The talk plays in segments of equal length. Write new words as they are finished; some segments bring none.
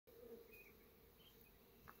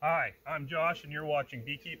Hi, I'm Josh and you're watching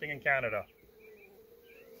Beekeeping in Canada.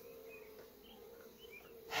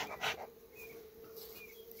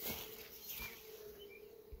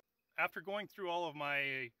 After going through all of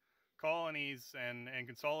my colonies and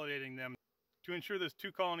consolidating them, to ensure there's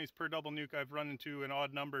 2 colonies per double nuke, I've run into an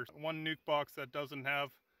odd number. One nuke box that doesn't have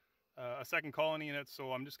a second colony in it,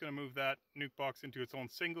 so I'm just going to move that nuke box into its own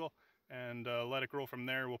single and let it grow from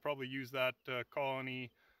there. We'll probably use that colony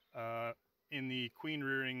in the queen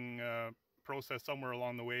rearing process somewhere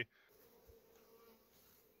along the way.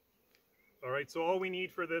 Alright, so all we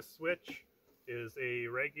need for this switch is a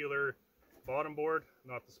regular bottom board,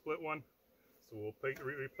 not the split one. So we'll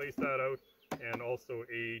replace that out, and also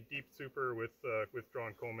a deep super with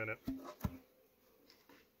withdrawn comb in it.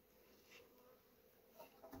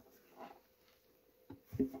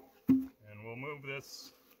 And we'll move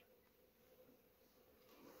this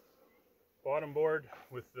bottom board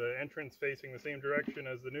with the entrance facing the same direction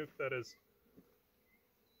as the nuke that is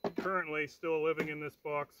currently still living in this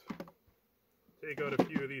box. Take out a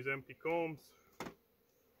few of these empty combs.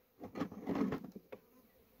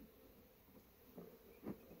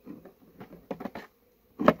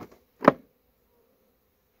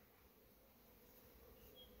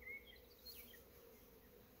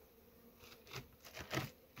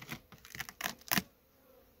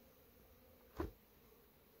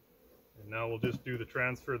 And now we'll just do the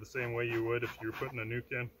transfer the same way you would if you were putting a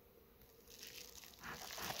nuke in.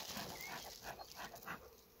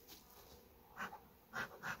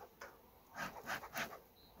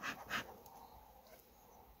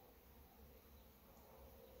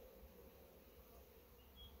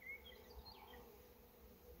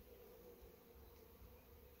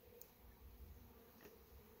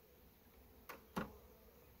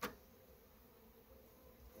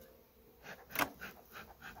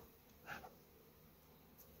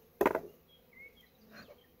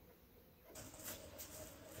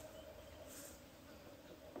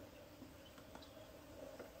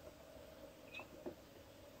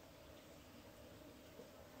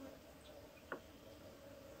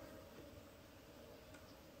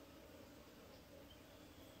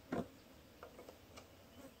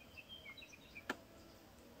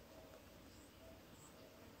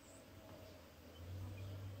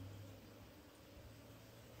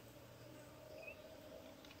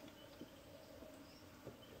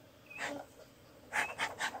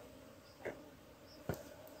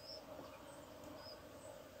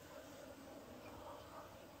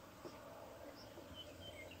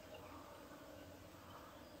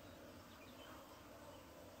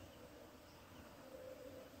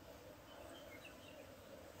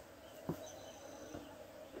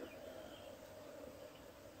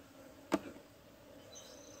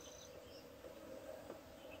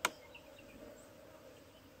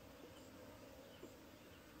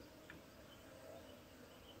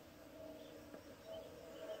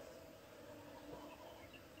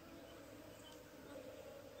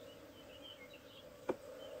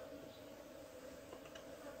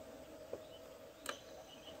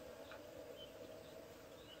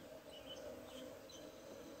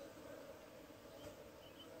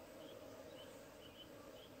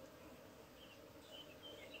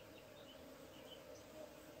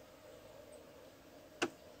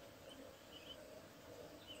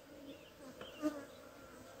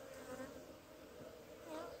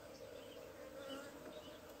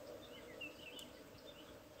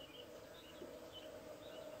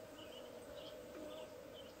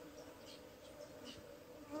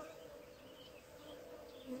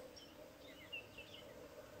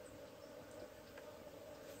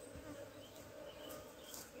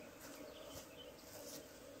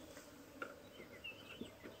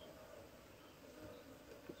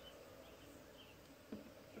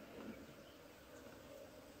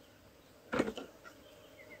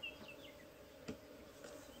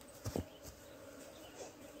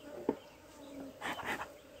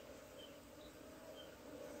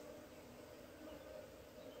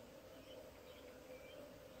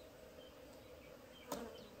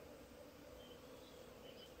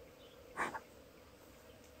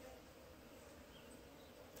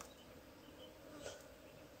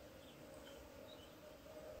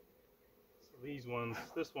 These ones,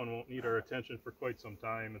 this one won't need our attention for quite some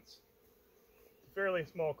time. It's a fairly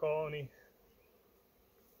small colony,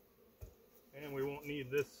 and we won't need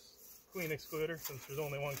this queen excluder since there's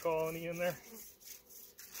only one colony in there.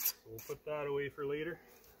 So we'll put that away for later.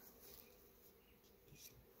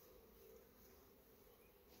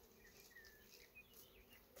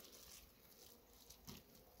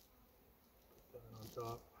 Put that on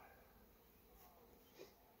top.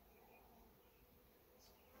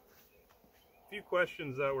 few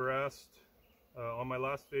questions that were asked on my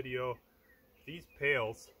last video. These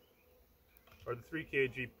pails are the 3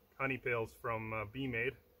 kg honey pails from Bee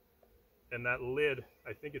Made, and that lid,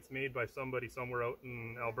 I think it's made by somebody somewhere out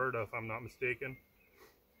in Alberta if I'm not mistaken,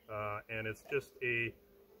 and it's just a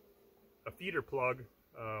feeder plug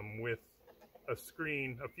with a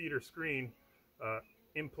feeder screen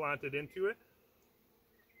implanted into it,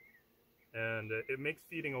 and it makes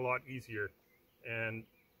feeding a lot easier. And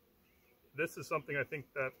this is something I think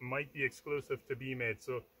that might be exclusive to Bee Made,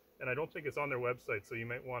 and I don't think it's on their website, so you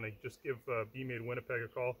might want to just give Bee Made Winnipeg a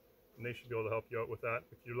call, and they should be able to help you out with that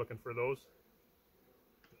if you're looking for those.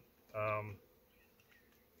 I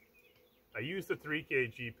use the 3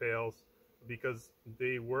 kg pails because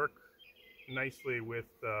they work nicely with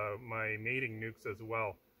my mating nukes as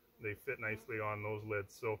well. They fit nicely on those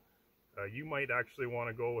lids, so you might actually want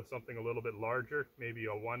to go with something a little bit larger, maybe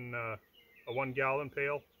a 1 gallon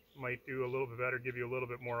pail. Might do a little bit better, give you a little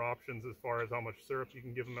bit more options as far as how much syrup you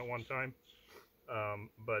can give them at one time.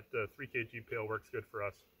 But 3 kg pail works good for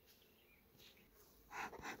us.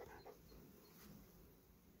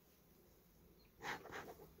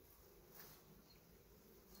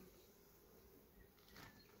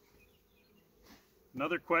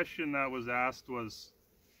 Another question that was asked was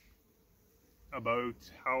about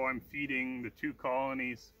how I'm feeding the 2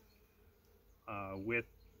 colonies with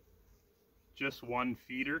just one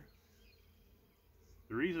feeder.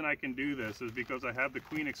 The reason I can do this is because I have the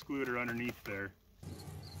queen excluder underneath there.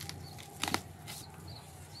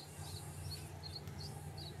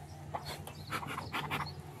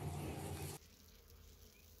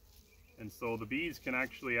 And so the bees can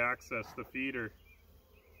actually access the feeder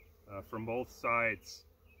from both sides.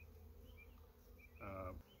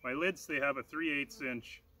 My lids, they have a 3/8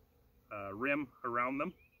 inch rim around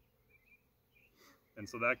them. And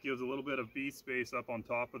so that gives a little bit of bee space up on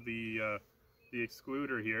top of the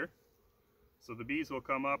excluder here. So the bees will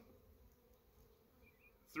come up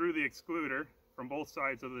through the excluder from both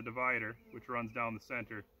sides of the divider, which runs down the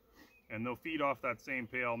center, and they'll feed off that same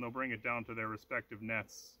pail and they'll bring it down to their respective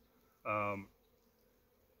nests.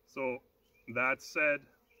 So that said,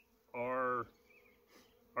 our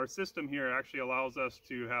system here actually allows us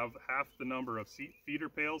to have half the number of feeder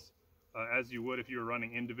pails as you would if you were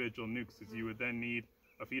running individual nukes, because you would then need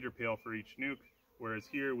a feeder pail for each nuke, whereas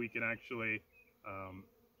here we can actually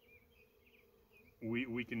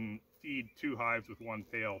we can feed 2 hives with 1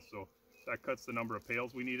 pail, so that cuts the number of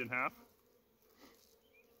pails we need in half.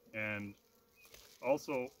 And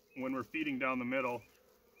also when we're feeding down the middle,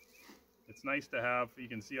 it's nice to have, you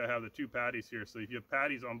can see I have the 2 patties here, so if you have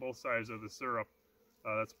patties on both sides of the syrup,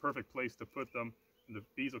 that's a perfect place to put them. The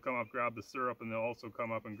bees will come up, grab the syrup, and they'll also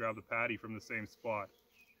come up and grab the patty from the same spot.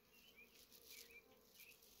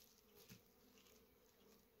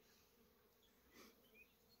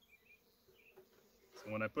 So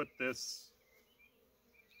when I put this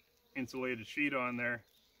insulated sheet on there,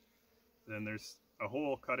 then there's a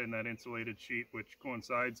hole cut in that insulated sheet which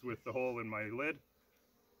coincides with the hole in my lid.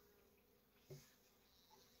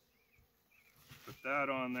 Put that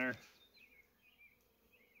on there.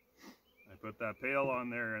 I put that pail on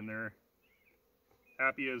there, and they're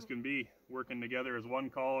happy as can be, working together as one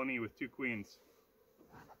colony with 2 queens.